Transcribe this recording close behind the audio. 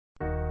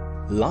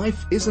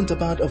Life isn't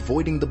about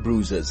avoiding the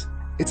bruises.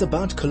 It's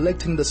about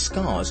collecting the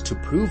scars to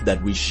prove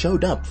that we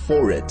showed up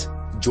for it.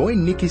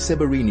 Join Nikki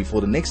Seberini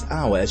for the next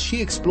hour as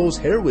she explores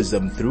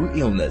heroism through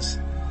illness.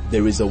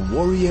 There is a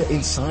warrior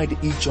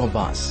inside each of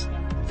us.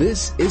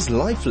 This is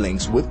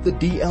Lifelinks with the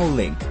DL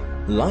Link.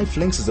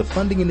 Lifelinks is a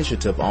funding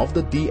initiative of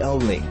the DL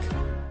Link.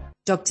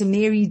 Dr.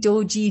 Mary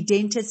Dorji,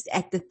 dentist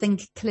at the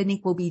Think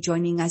Clinic, will be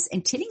joining us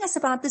and telling us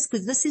about this,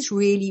 because this is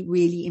really,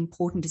 really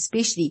important,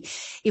 especially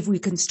if we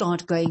can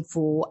start going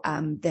for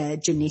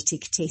the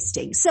genetic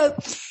testing. So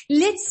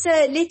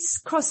let's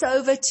cross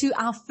over to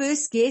our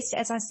first guest.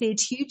 As I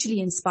said, hugely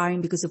inspiring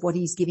because of what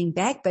he's giving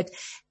back, but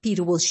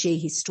Peter will share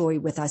his story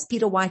with us.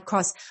 Peter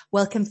Whitecross,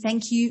 welcome.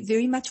 Thank you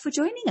very much for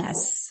joining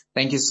us.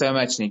 Thank you so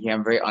much, Nikki.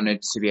 I'm very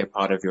honored to be a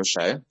part of your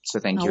show. So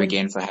thank you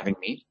again for having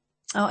me.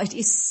 Oh, it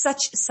is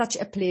such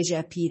a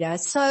pleasure, Peter.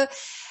 So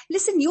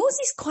listen, yours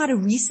is quite a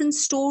recent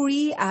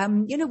story.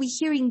 We're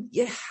hearing,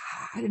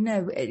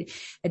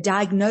 a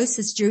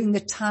diagnosis during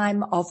the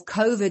time of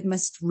COVID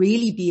must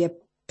really be a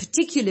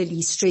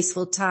particularly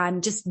stressful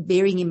time, just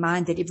bearing in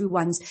mind that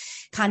everyone's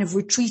kind of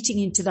retreating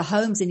into the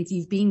homes. And if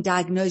you've been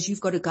diagnosed,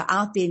 you've got to go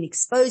out there and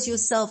expose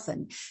yourself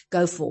and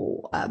go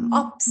for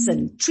ops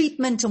and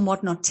treatment and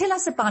whatnot. Tell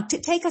us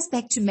take us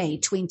back to May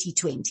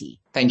 2020.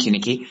 Thank you,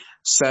 Nikki.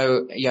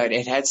 So,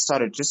 it had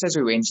started just as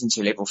we went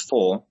into level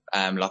 4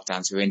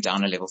 lockdown. So we went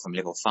down a level from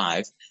level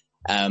 5.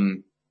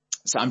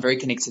 So I'm very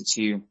connected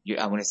to,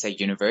 I want to say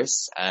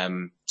universe,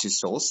 to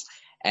source.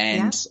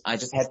 And I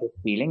just had this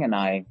feeling, and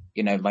my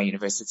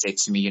universe had said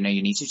to me, you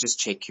need to just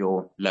check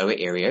your lower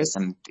areas,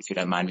 and if you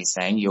don't mind me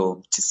saying,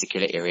 your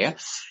testicular area.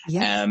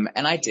 Yeah.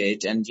 And I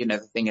did. And, the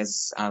thing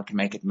is, I can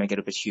make it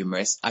a bit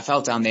humorous. I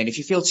felt down there, and if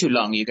you feel too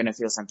long, you're going to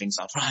feel something's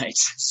not right.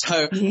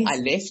 So I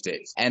left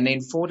it. And then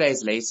 4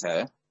 days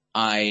later,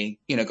 I,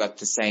 got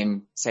the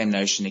same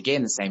notion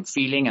again, the same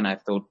feeling. And I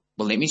thought,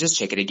 well, let me just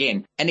check it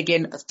again. And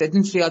again, I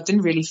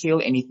didn't really feel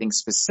anything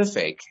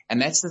specific.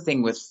 And that's the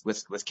thing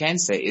with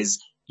cancer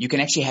is, you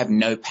can actually have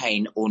no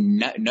pain or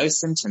no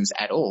symptoms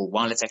at all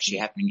while it's actually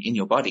happening in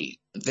your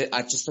body.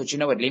 I just thought,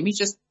 let me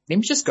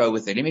just go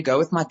with it. Let me go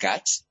with my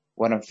gut,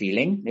 what I'm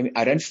feeling.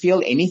 I don't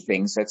feel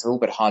anything, so it's a little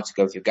bit hard to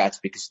go with your gut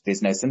because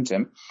there's no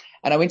symptom.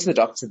 And I went to the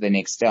doctor the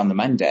next day on the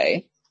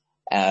Monday,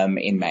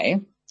 in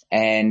May,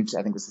 and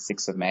I think it was the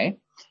 6th of May.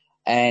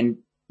 And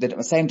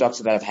the same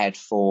doctor that I've had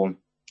for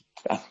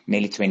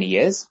nearly 20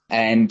 years.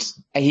 And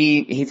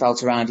he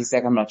felt around. He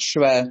said, I'm not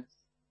sure. Let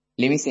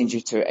me send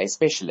you to a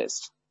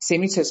specialist. Send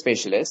me to a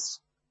specialist.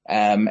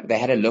 They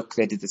had a look.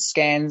 They did the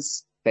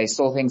scans. They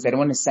saw things. They don't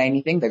want to say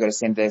anything. They got to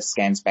send the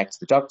scans back to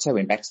the doctor.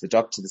 Went back to the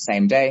doctor the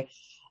same day.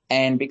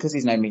 And because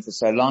he's known me for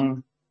so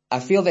long, I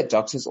feel that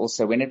doctors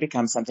also, when it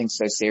becomes something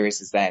so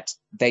serious as that,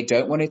 they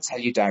don't want to tell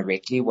you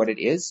directly what it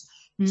is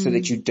so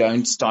that you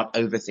don't start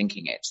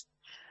overthinking it.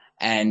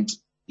 And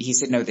he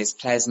said, no, there's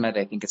plasma.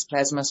 They think it's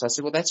plasma. So I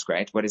said, well, that's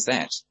great. What is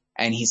that?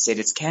 And he said,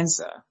 it's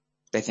cancer.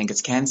 They think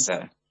it's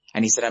cancer.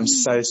 And he said, I'm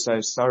so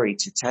sorry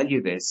to tell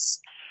you this.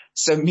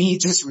 So me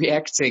just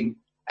reacting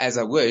as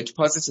I would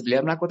positively,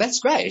 I'm like, well, that's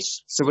great.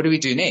 So what do we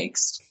do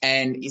next?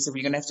 And he said, well,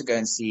 you're going to have to go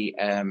and see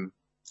a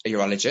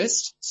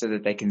urologist so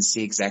that they can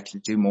see exactly,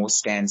 do more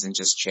scans and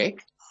just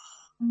check.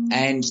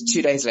 And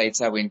 2 days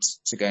later, I went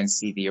to go and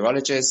see the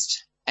urologist,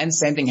 and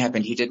same thing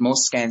happened. He did more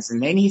scans,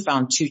 and then he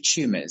found 2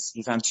 tumors.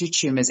 He found 2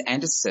 tumors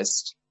and a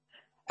cyst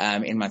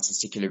in my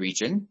testicular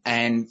region,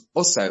 and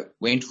also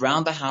went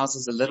round the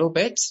houses a little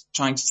bit,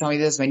 trying to tell me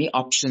there's many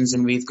options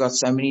and we've got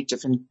so many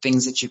different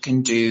things that you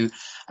can do.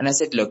 And I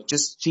said, look,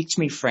 just speak to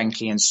me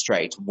frankly and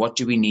straight. What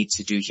do we need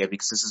to do here?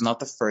 Because this is not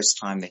the first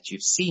time that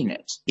you've seen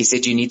it. He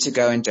said, you need to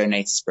go and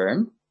donate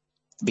sperm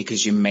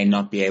because you may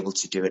not be able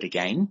to do it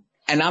again.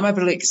 And I'm a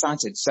bit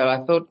excited. So I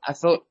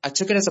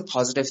took it as a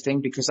positive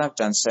thing because I've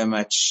done so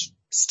much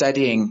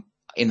studying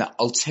in the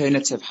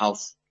alternative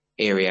health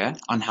area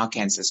on how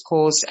cancer is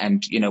caused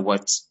and,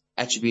 what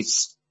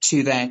attributes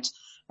to that,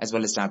 as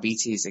well as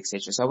diabetes,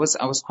 etc. So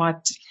I was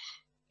quite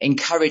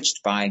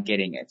encouraged by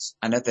getting it.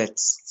 I know that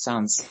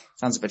sounds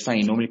a bit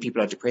funny. Normally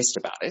people are depressed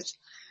about it,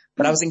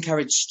 but I was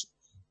encouraged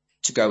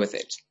to go with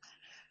it.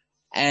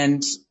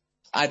 And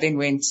I then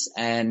went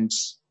and,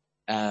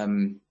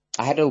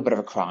 I had a little bit of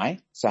a cry.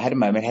 So I had a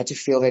moment, I had to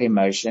feel that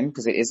emotion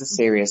because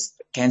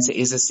cancer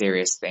is a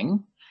serious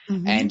thing.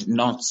 And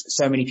not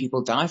so many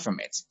people die from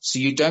it. So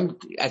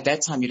at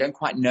that time, you don't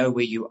quite know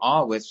where you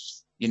are with,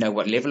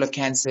 what level of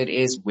cancer it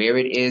is, where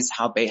it is,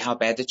 how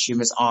bad the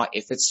tumors are,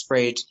 if it's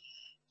spread,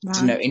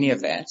 to know any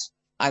of that.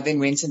 I then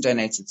went and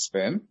donated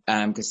sperm,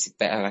 because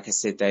like I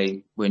said,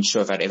 they weren't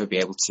sure if I'd ever be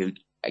able to,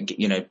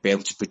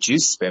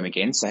 produce sperm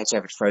again. So I had to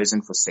have it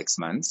frozen for 6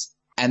 months.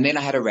 And then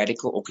I had a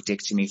radical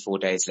orchidectomy 4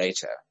 days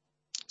later.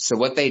 So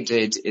what they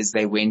did is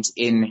they went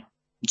in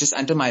just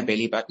under my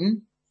belly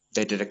button.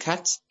 They did a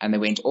cut and they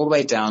went all the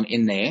way down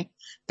in there.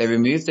 They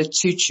removed the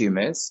 2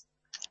 tumors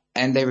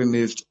and they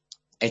removed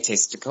a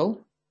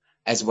testicle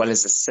as well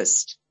as a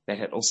cyst. that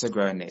had also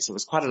grown there. So it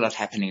was quite a lot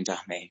happening down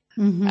there.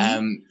 Mm-hmm.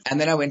 And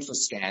then I went for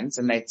scans,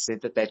 and they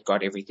said that they'd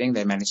got everything.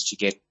 They managed to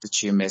get the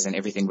tumors and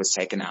everything was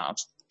taken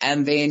out.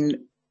 And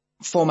then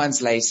 4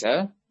 months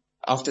later,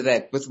 after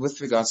that,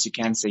 with regards to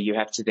cancer, you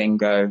have to then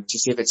go to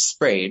see if it's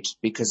spread,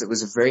 because it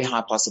was a very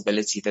high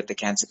possibility that the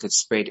cancer could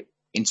spread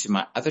into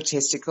my other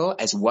testicle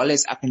as well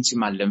as up into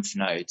my lymph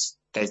nodes.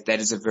 That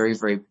is a very,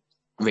 very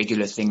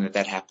regular thing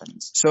that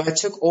happens. So I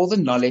took all the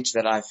knowledge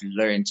that I've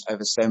learned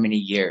over so many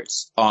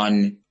years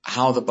on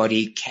how the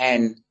body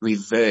can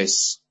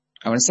reverse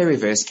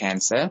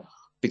cancer,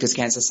 because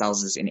cancer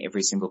cells is in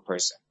every single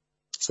person.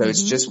 So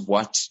it's just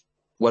what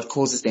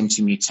causes them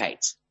to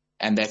mutate.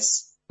 And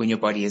that's when your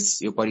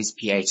body's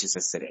pH is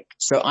acidic.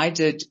 So I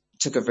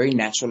took a very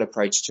natural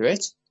approach to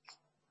it.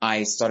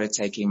 I started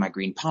taking my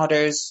green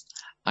powders.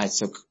 I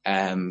took,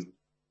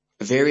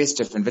 various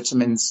different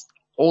vitamins,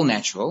 all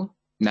natural.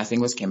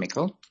 Nothing was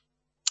chemical.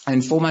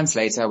 And 4 months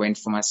later, I went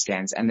for my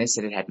scans, and they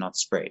said it had not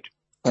spread.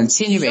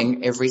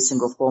 Continuing every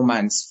single 4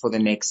 months for the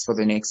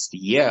next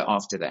year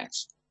after that,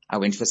 I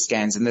went for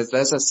scans, and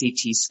those are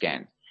CT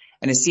scan.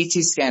 And a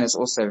CT scan is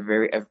also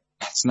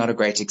it's not a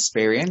great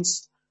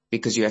experience,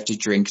 because you have to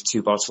drink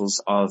 2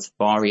 bottles of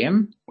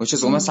barium, which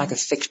is almost like a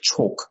thick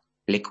chalk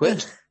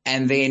liquid.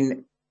 And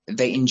then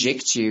they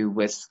inject you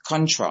with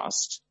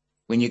contrast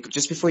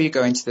just before you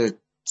go into the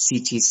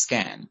CT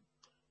scan.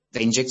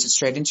 They inject it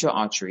straight into your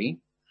artery,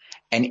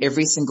 and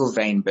every single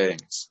vein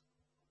burns.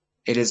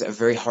 It is a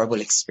very horrible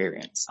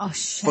experience. Oh,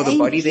 shame, for the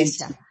body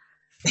Peter.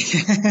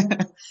 then.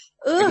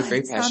 I'm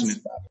very passionate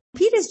about it.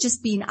 Peter's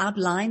just been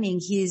outlining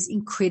his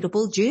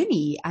incredible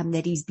journey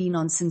that he's been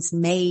on since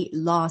May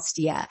last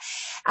year.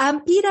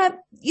 Peter,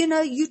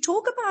 you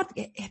talk about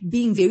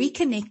being very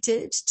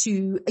connected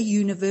to a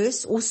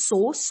universe or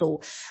source,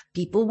 or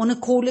people want to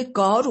call it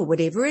God or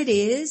whatever it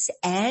is.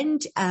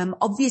 And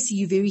obviously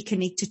you're very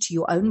connected to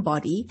your own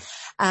body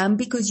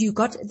because you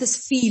got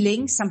this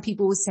feeling, some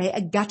people will say a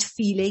gut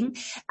feeling,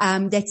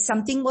 that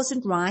something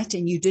wasn't right,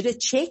 and you did a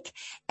check,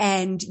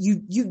 and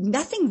you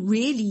nothing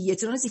really,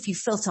 it's not as if you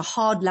felt a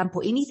hard lump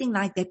or anything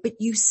like that, but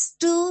you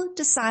still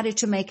decided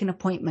to make an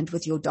appointment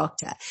with your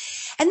doctor.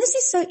 And this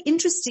is so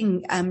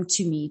interesting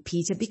to me,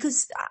 Peter,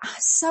 because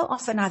so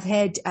often I've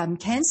had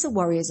cancer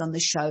warriors on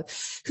the show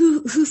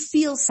who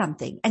feel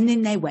something and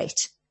then they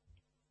wait.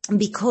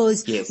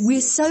 Because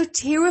we're so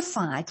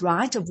terrified,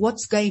 right, of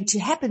what's going to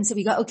happen. So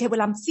we go, okay,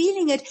 well, I'm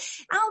feeling it.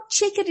 I'll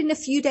check it in a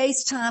few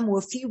days' time or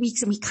a few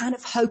weeks, and we kind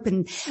of hope,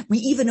 and we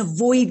even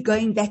avoid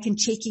going back and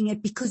checking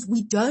it because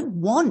we don't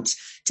want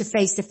to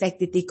face the fact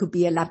that there could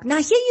be a lump. Now,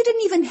 here you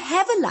didn't even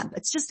have a lump.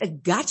 It's just a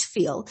gut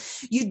feel.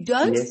 You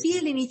don't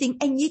feel anything,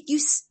 and yet you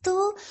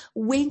still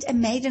went and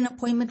made an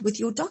appointment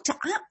with your doctor.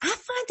 I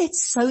find that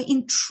so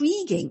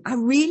intriguing. I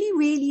really,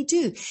 really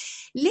do.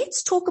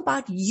 Let's talk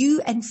about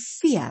you and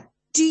fear.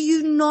 Do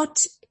you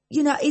not,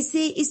 is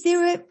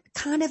there a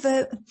kind of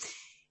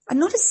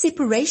not a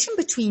separation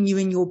between you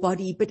and your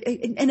body, but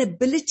an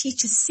ability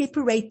to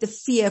separate the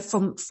fear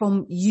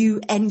from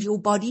you and your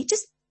body?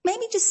 Just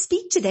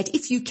speak to that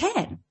if you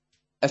can.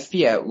 A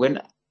fear, when,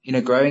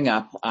 growing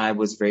up, I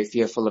was very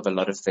fearful of a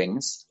lot of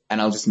things,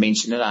 and I'll just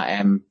mention it. I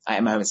am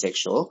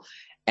homosexual,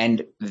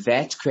 and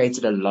that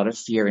created a lot of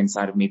fear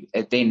inside of me.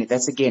 Then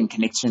that's again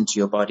connection to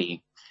your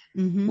body.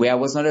 Mm-hmm. Where I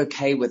was not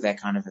okay with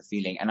that kind of a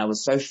feeling. And I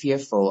was so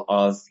fearful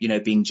of,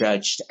 being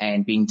judged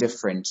and being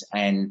different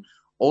and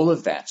all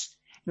of that.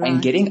 Right.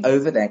 And getting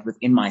over that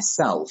within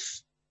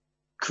myself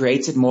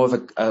created more of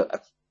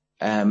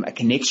a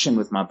connection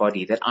with my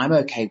body, that I'm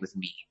okay with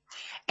me.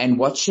 And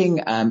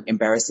watching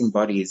Embarrassing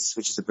Bodies,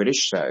 which is a British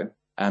show,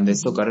 they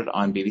still got it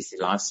on BBC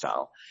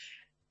Lifestyle.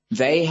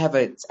 They have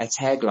a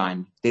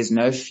tagline, there's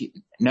no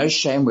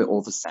shame, we're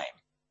all the same.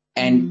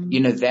 And,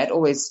 that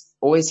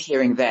always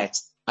hearing that,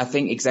 I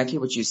think exactly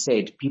what you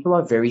said. People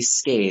are very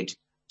scared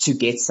to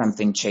get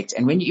something checked.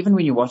 And even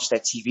when you watch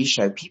that TV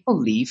show, people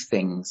leave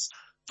things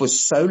for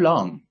so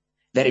long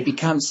that it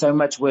becomes so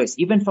much worse,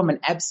 even from an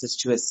abscess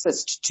to a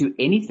cyst to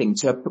anything,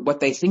 to what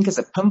they think is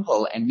a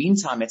pimple. And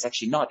meantime, it's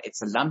actually not.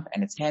 It's a lump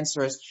and it's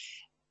cancerous.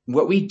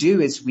 What we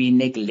do is we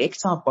neglect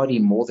our body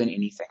more than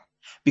anything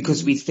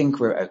because we think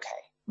we're okay.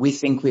 We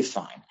think we're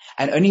fine.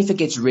 And only if it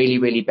gets really,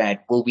 really bad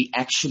will we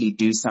actually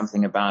do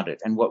something about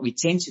it. And what we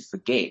tend to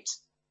forget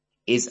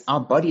is our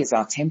body is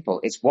our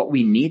temple. It's what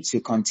we need to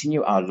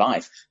continue our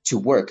life, to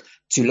work,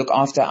 to look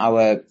after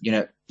our,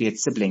 be it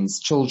siblings,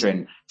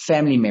 children,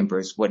 family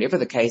members, whatever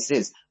the case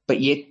is.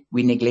 But yet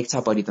we neglect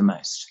our body the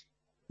most.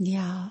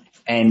 Yeah.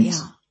 And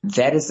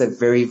that is a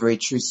very, very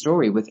true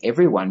story with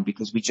everyone,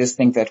 because we just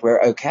think that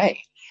we're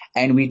okay.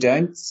 And we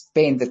don't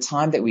spend the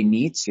time that we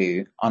need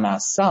to on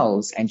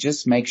ourselves and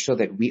just make sure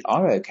that we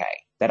are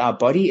okay, that our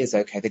body is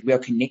okay, that we are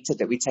connected,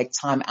 that we take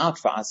time out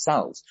for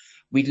ourselves.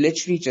 We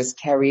literally just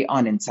carry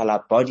on until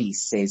our body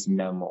says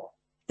no more.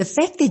 The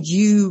fact that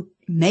you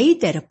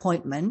made that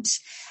appointment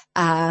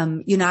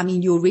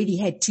You already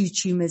had 2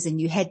 tumors and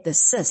you had the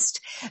cyst,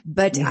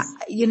 but, Yes.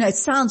 it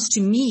sounds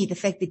to me the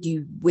fact that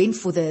you went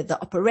for the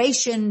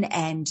operation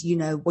and,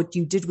 what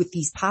you did with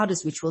these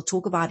powders, which we'll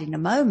talk about in a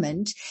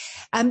moment.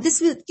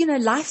 This was,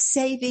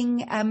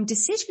 life-saving,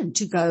 decision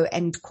to go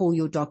and call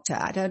your doctor.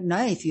 I don't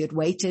know if you had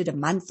waited a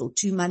month or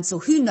 2 months or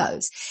who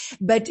knows,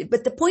 but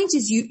the point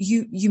is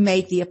you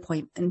made the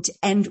appointment.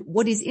 And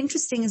what is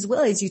interesting as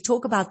well is you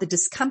talk about the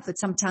discomfort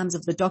sometimes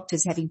of the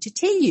doctors having to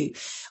tell you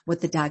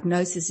what the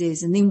diagnosis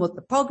is and then what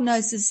the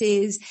prognosis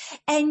is.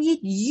 And yet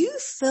you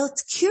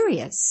felt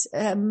curious.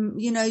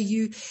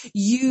 You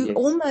Yes.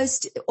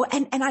 almost,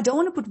 and I don't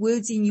want to put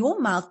words in your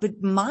mouth,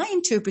 but my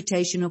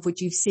interpretation of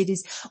what you've said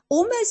is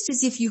almost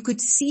as if you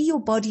could see your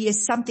body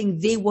as something,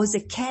 there was a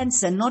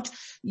cancer, not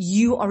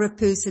you are a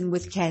person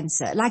with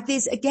cancer. Like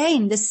there's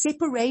again, the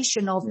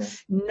separation of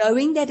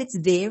knowing that it's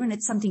there and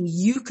it's something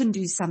you can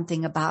do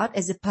something about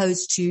as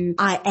opposed to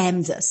I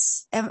am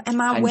this.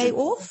 Am I way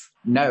off?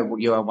 No,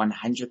 you are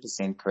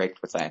 100%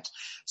 correct with that.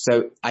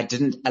 So I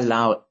didn't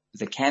allow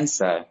the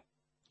cancer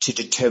to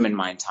determine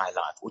my entire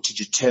life or to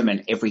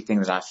determine everything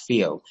that I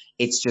feel.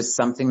 It's just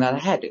something that I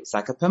had. It's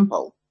like a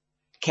pimple.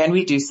 Can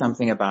we do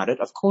something about it?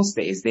 Of course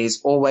there is.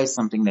 There's always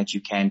something that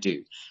you can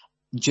do.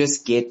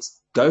 Just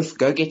go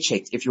get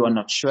checked. If you are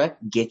not sure,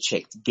 get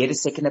checked. Get a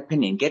second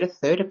opinion. Get a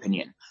third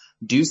opinion.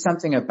 Do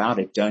something about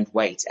it. Don't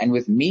wait. And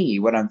with me,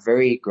 what I'm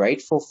very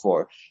grateful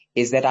for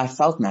is that I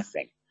felt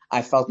nothing.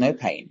 I felt no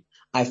pain.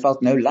 I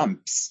felt no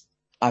lumps.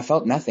 I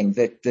felt nothing.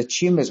 The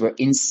tumors were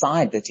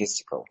inside the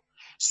testicle.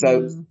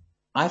 So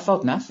I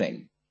felt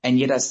nothing. And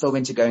yet I still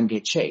went to go and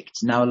get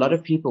checked. Now a lot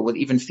of people will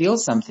even feel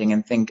something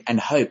and think and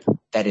hope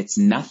that it's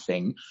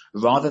nothing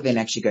rather than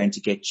actually going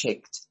to get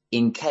checked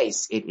in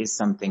case it is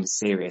something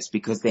serious,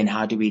 because then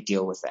how do we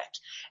deal with that?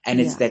 And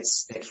it's that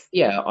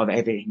fear of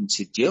having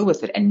to deal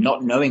with it and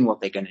not knowing what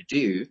they're going to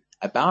do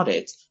about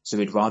it. So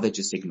we'd rather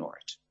just ignore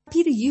it.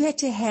 Peter, you had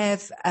to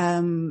have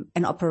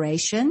an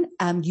operation.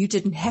 You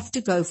didn't have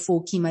to go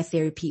for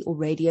chemotherapy or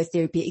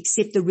radiotherapy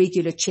except the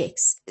regular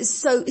checks.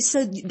 So,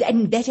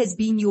 and that has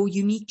been your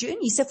unique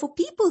journey. So for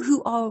people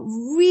who are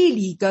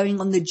really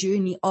going on the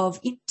journey of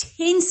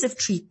intensive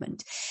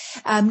treatment,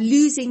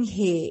 losing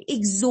hair,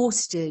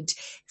 exhausted,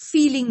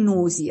 feeling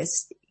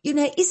nauseous,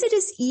 is it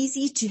as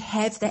easy to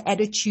have the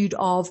attitude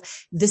of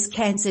this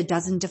cancer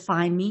doesn't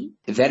define me?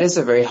 That is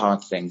a very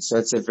hard thing. So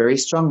it's a very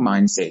strong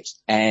mindset.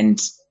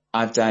 And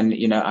I've done,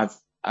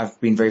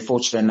 I've been very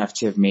fortunate enough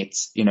to have met,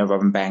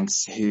 Robin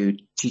Banks, who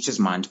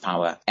teaches mind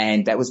power.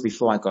 And that was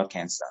before I got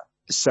cancer.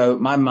 So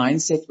my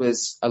mindset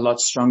was a lot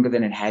stronger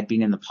than it had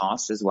been in the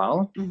past as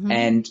well. Mm-hmm.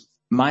 And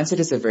mindset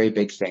is a very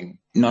big thing,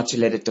 not to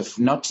let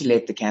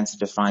the cancer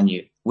define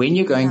you. When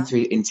you're going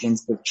through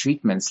intensive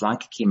treatments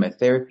like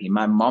chemotherapy,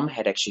 my mom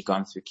had actually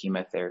gone through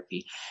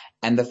chemotherapy.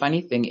 And the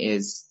funny thing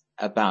is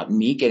about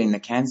me getting the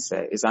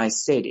cancer is I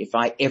said, if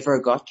I ever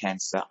got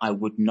cancer, I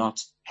would not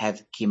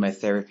have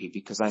chemotherapy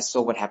because I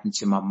saw what happened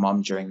to my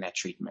mom during that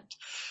treatment.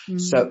 Mm.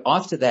 So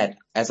after that,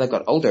 as I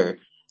got older,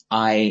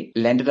 I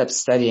ended up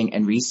studying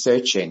and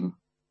researching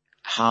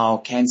how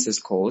cancer is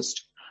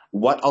caused,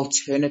 what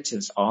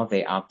alternatives are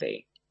there out there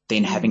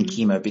than having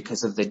chemo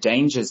because of the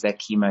dangers that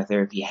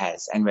chemotherapy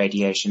has and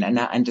radiation. And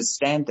I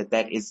understand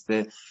that is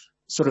the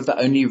sort of the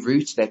only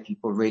route that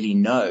people really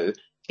know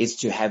is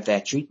to have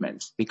that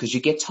treatment, because you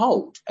get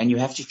told and you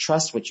have to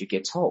trust what you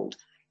get told.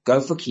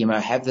 Go for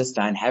chemo, have this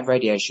done, have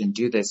radiation,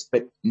 do this,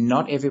 but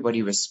not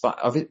everybody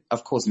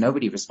of course,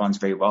 nobody responds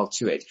very well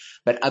to it,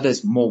 but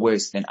others more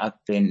worse than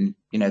the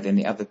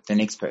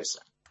next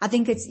person. I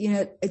think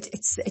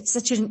it's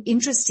such an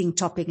interesting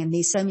topic, and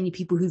there's so many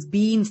people who've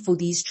been for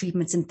these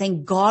treatments, and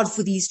thank God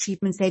for these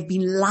treatments. They've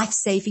been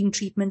life-saving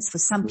treatments. For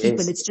some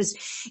people, it's just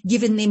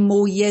given them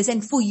more years.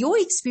 And for your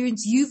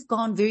experience, you've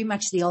gone very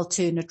much the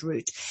alternate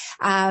route.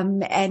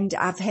 And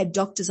I've had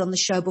doctors on the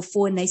show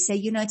before, and they say,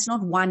 it's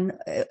not one,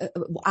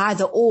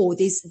 either or.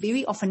 There's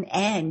very often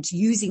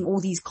using all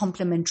these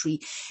complementary,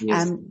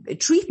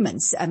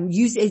 treatments, and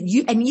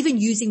even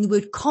using the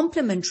word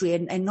complementary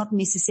and not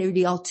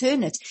necessarily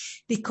alternate,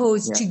 because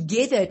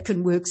together it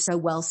can work so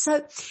well.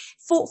 So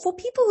for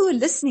people who are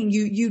listening,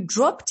 you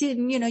dropped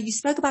in, you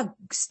spoke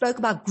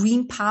about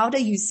green powder,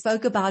 you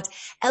spoke about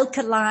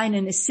alkaline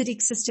and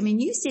acidic system,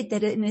 and you said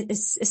that a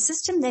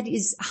system that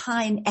is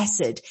high in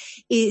acid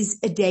is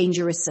a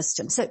dangerous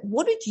system. So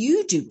what did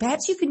you do?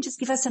 Perhaps you can just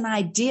give us an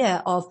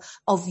idea of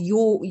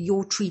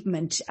your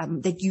treatment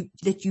that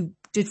you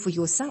did for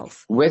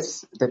yourself.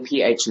 With the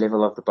pH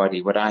level of the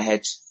body, what I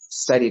had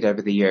studied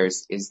over the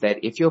years is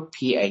that if your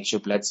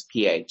blood's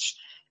pH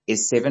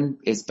is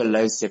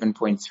below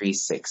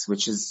 7.36,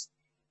 which is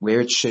where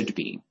it should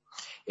be.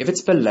 If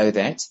it's below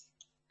that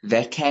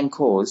can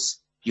cause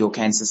your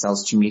cancer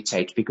cells to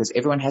mutate, because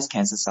everyone has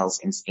cancer cells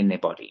in their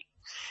body.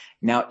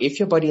 Now, if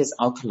your body is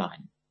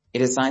alkaline,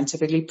 it is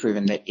scientifically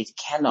proven that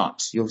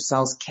your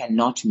cells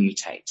cannot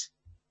mutate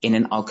in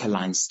an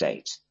alkaline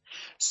state.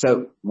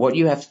 So what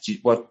you have to do,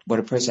 what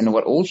a person or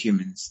what all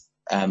humans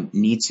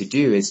need to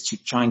do is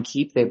to try and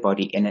keep their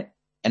body in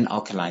an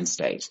alkaline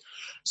state.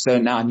 So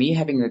now me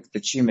having the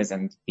tumors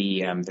and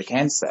the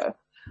cancer,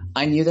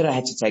 I knew that I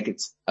had to take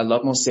it a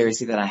lot more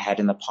seriously than I had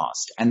in the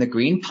past. And the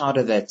green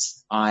powder that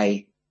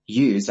I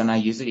use, and I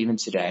use it even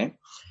today,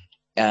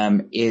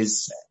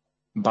 is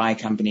by a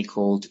company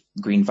called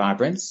Green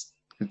Vibrance.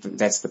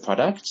 That's the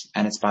product,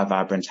 and it's by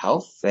Vibrant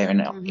Health. They're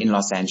in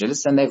Los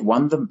Angeles, and they've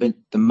won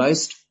the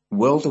most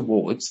world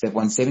awards. They've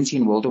won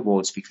 17 world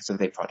awards because of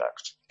their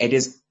product. It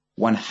is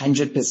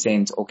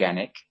 100%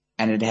 organic,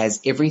 and it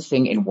has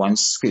everything in one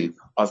scoop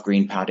of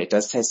green powder. It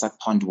does taste like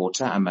pond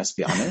water, I must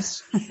be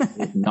honest.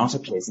 It's not a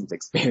pleasant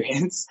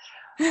experience.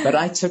 But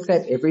I took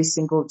that every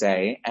single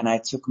day, and I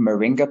took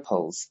moringa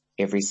pills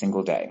every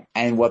single day.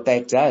 And what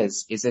that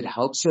does is it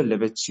helps your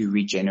liver to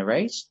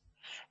regenerate,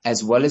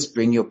 as well as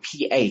bring your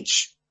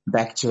pH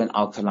back to an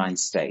alkaline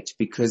state,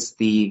 because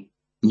the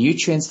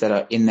nutrients that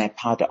are in that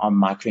powder are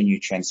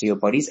micronutrients. So your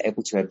body's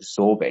able to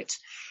absorb it,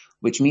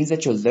 which means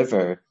that your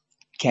liver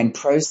can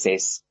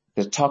process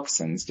the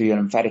toxins through your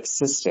lymphatic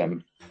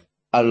system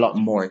a lot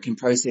more. It can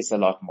process a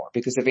lot more,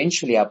 because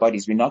eventually our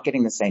bodies, we're not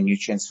getting the same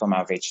nutrients from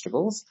our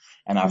vegetables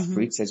and our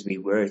fruits as we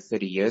were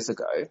 30 years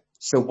ago.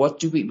 So what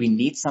do we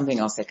need something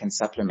else that can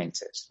supplement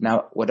it.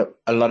 Now, what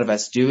a lot of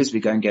us do is we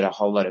go and get a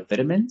whole lot of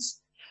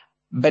vitamins,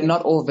 but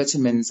not all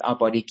vitamins our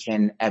body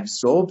can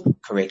absorb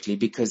correctly,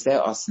 because they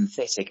are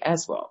synthetic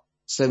as well.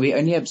 So we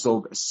only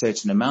absorb a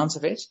certain amount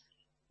of it,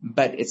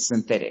 but it's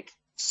synthetic.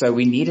 So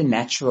we need a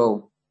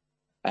natural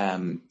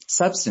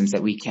substance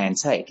that we can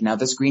take. Now,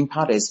 this green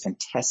powder is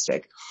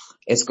fantastic.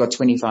 It's got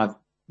 25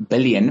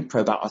 billion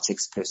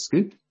probiotics per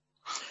scoop.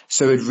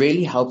 So it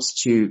really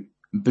helps to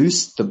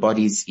boost the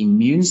body's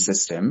immune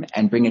system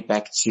and bring it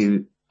back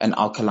to an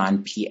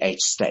alkaline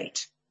pH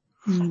state.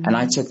 And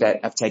I've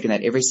taken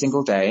that every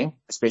single day,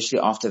 especially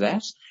after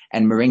that,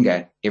 and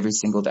moringa every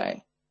single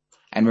day.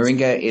 And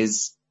moringa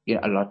is,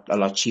 a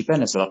lot cheaper,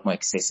 and it's a lot more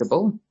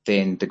accessible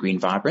than the Green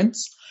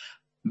Vibrance.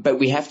 But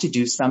we have to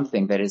do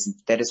something that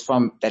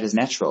is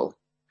natural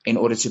in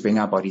order to bring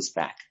our bodies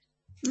back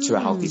to a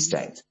healthy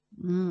state.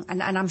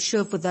 And I'm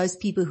sure for those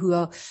people who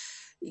are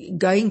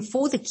going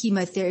for the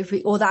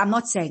chemotherapy, although I'm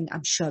not saying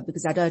I'm sure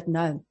because I don't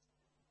know,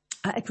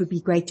 it would be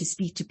great to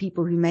speak to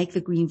people who make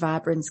the Green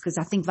Vibrance, because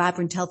I think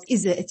Vibrant Health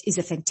is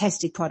a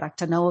fantastic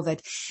product. I know of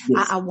it.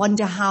 Yes. I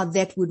wonder how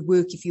that would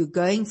work if you're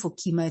going for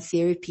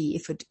chemotherapy,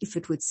 if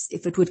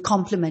it would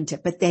complement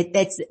it. But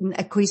that's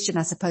a question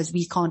I suppose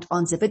we can't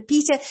answer. But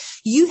Peter,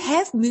 you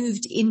have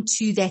moved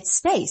into that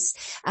space.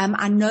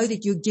 I know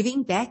that you're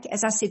giving back.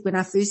 As I said, when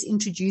I first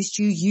introduced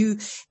you, you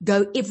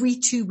go every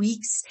 2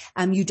 weeks.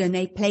 You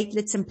donate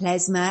platelets and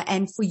plasma.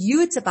 And for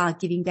you, it's about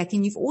giving back.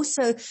 And you've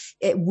also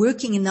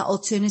working in the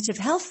alternative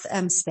health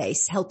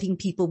space, helping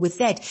people with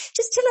that.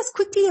 Just tell us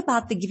quickly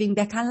about the giving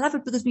back. I love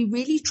it because we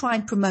really try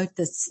and promote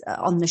this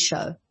on the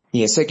show.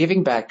 Yeah, so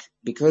giving back,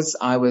 because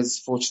I was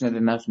fortunate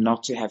enough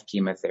not to have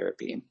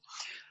chemotherapy,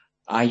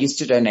 I used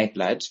to donate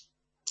blood.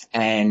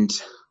 And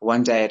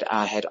one day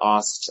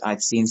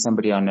I'd seen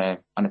somebody on a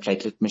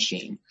platelet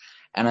machine.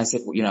 And I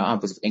said, I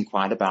was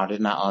inquired about it,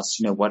 and I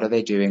asked, what are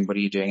they doing? What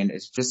are you doing? And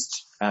it's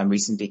just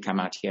recently come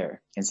out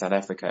here in South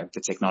Africa, the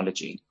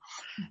technology.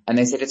 And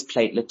they said it's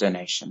platelet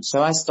donation.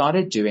 So I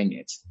started doing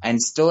it. And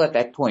still at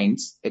that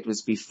point, it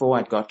was before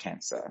I'd got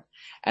cancer.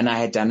 And I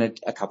had done it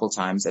a couple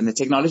times. And the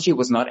technology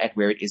was not at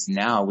where it is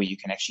now, where you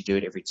can actually do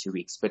it every 2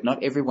 weeks. But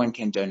not everyone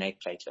can donate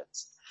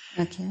platelets.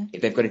 Okay.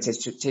 They've got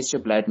to test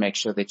your blood, make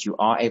sure that you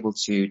are able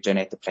to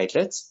donate the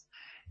platelets.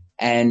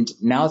 And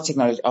now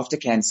technology, after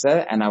cancer,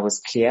 and I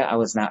was clear, I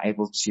was now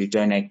able to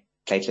donate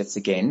platelets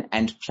again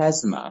and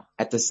plasma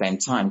at the same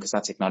time, because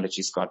our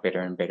technology's got better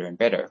and better and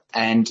better.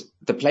 And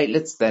the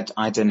platelets that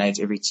I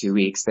donate every 2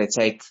 weeks, they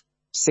take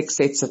 6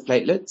 sets of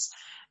platelets,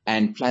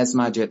 and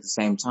plasma I do at the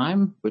same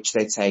time, which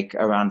they take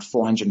around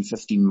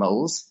 450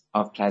 mils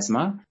of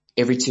plasma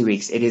every 2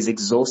 weeks. It is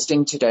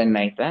exhausting to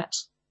donate that.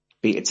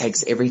 It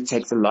takes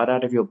a lot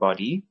out of your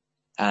body.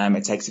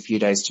 It takes a few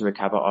days to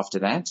recover after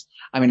that.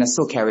 I mean, I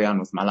still carry on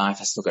with my life.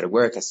 I still go to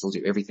work. I still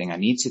do everything I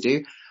need to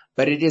do,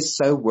 but it is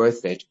so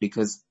worth it,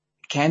 because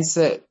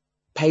cancer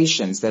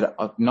patients that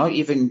are not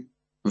even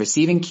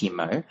receiving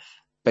chemo,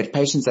 but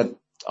patients that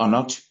are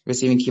not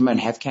receiving chemo and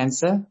have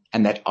cancer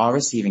and that are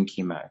receiving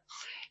chemo,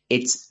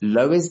 it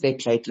lowers their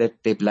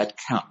blood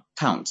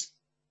count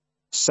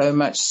so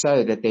much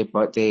so that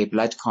their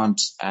blood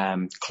can't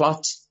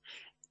clot.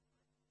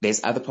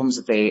 There's other problems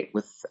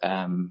with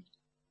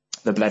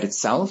the blood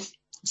itself.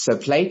 So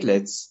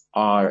platelets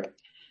are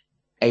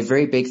a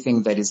very big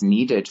thing that is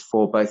needed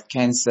for both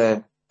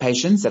cancer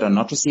patients that are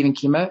not receiving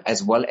chemo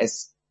as well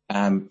as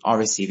are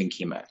receiving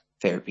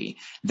chemotherapy.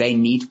 They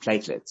need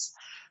platelets.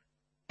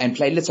 And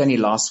platelets only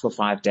last for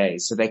 5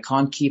 days. So they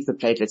can't keep the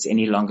platelets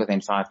any longer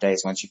than 5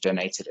 days once you've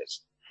donated it.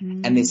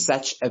 And there's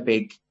such a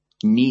big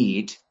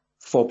need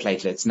for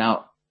platelets.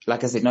 Now,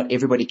 like I said, not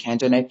everybody can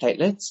donate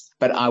platelets,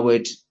 but I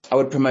would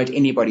promote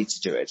anybody to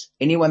do it.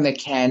 Anyone that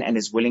can and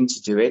is willing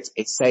to do it.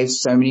 It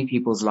saves so many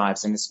people's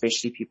lives, and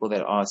especially people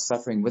that are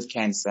suffering with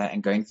cancer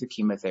and going through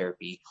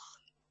chemotherapy.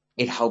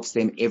 It helps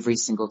them every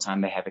single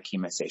time they have a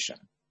chemo session.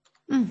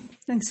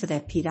 Thanks for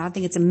that, Peter. I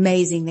think it's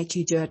amazing that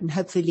you do it, and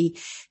hopefully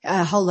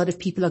a whole lot of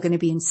people are going to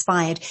be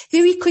inspired.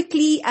 Very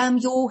quickly,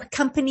 your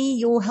company,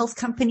 your health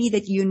company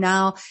that you're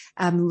now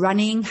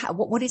running,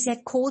 what is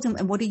that called,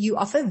 and what do you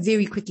offer?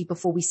 Very quickly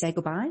before we say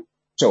goodbye.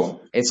 Sure.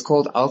 It's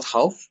called Alt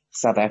Health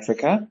South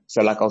Africa.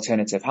 So like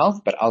alternative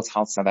health, but Alt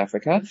Health South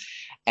Africa.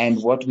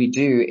 And what we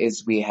do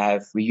is we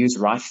use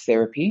Rife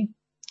therapy.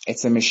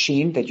 It's a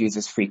machine that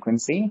uses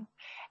frequency,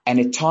 and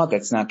it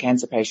targets. Now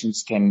cancer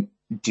patients can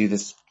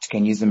use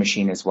the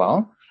machine as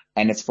well.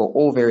 And it's for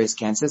all various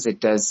cancers. It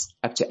does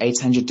up to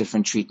 800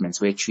 different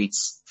treatments, where it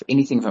treats for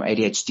anything from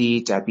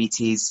ADHD,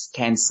 diabetes,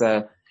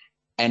 cancer,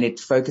 and it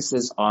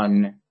focuses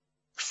on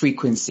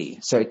frequency.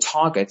 So it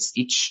targets,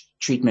 each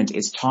treatment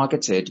is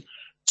targeted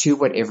to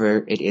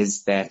whatever it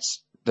is that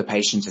the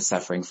patient is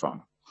suffering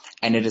from.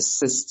 And it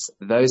assists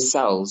those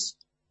cells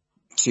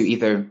to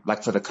either,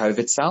 like for the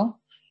COVID cell,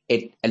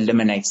 it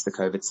eliminates the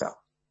COVID cell.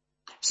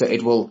 So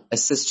it will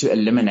assist to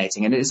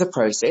eliminating, and it is a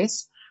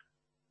process,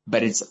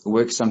 but it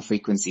works on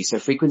frequency. So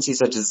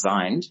frequencies are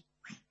designed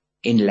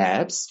in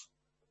labs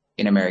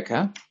in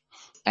America,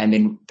 and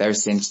then they're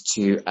sent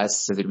to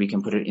us so that we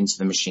can put it into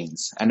the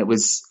machines. And it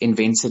was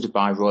invented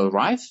by Royal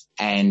Rife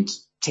and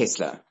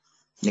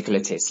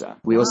Nikola Tesla.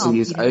 We also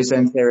use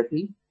ozone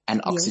therapy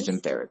and oxygen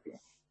therapy.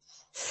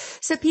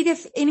 So Peter,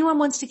 if anyone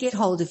wants to get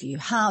hold of you,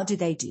 how do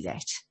they do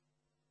that?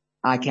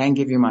 I can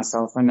give you my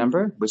cell phone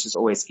number, which is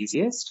always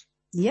easiest.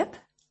 Yep.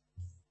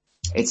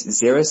 It's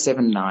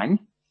 079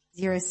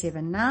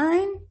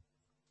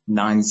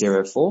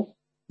 904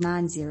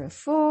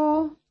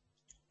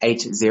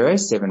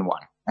 8071.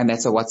 And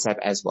that's a WhatsApp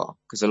as well,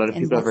 because a lot of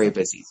people are very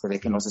busy, so they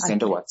can also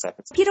send a WhatsApp.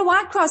 Peter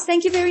Whitecross,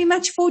 thank you very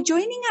much for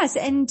joining us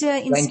and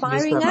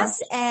inspiring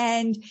us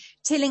and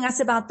telling us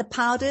about the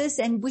powders,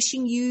 and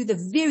wishing you the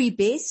very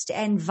best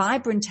and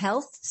vibrant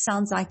health.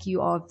 Sounds like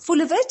you are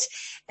full of it.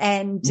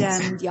 And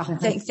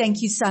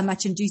thank you so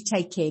much, and do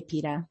take care,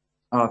 Peter.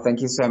 Oh,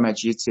 thank you so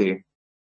much. You too.